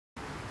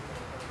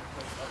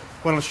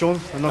Well done, Shaun.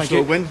 A nice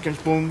little win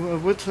against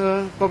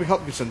Boreham. Bobby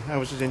Hopkinson, how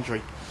was his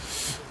injury?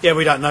 Yeah,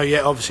 we don't know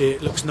yet. Obviously,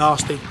 it looks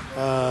nasty.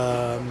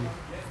 I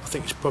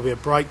think it's probably a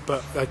break,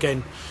 but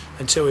again,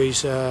 until we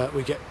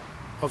get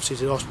obviously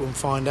to the hospital and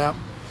find out.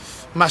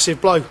 Massive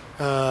blow.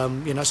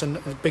 It's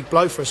a big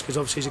blow for us because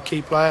obviously he's a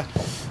key player.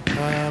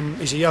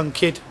 He's a young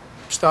kid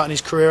starting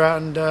his career out,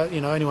 and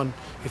anyone,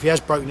 if he has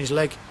broken his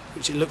leg,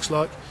 which it looks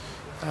like,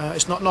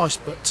 it's not nice.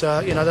 But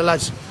the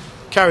lads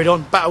carried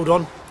on, battled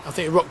on. I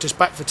think it rocked us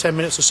back for 10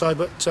 minutes or so,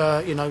 but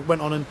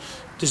went on and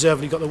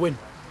deservedly got the win.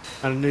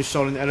 And a new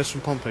signing, Ellis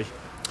from Pompey.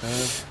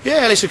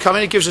 Yeah, Ellis will come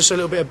in. He gives us a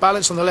little bit of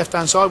balance on the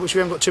left-hand side, which we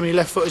haven't got too many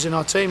left-footers in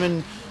our team,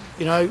 and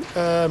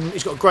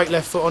he's got a great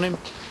left foot on him.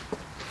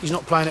 He's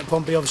not playing at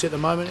Pompey obviously at the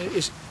moment.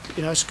 It's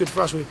good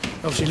for us. We're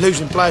obviously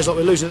losing players like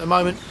we're losing at the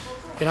moment.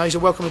 He's a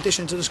welcome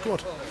addition to the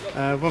squad.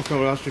 One thing I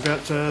will ask you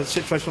about the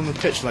situation on the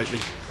pitch lately.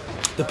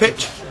 The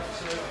pitch?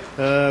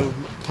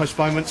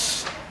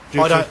 Postponements.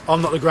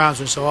 I'm not the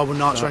groundsman, so I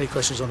wouldn't answer any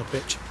questions on the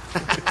pitch.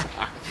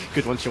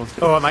 Good one, Shaun.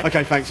 All right, mate.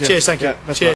 Okay, thanks. Yeah. Cheers, thank you. Yeah, Cheers.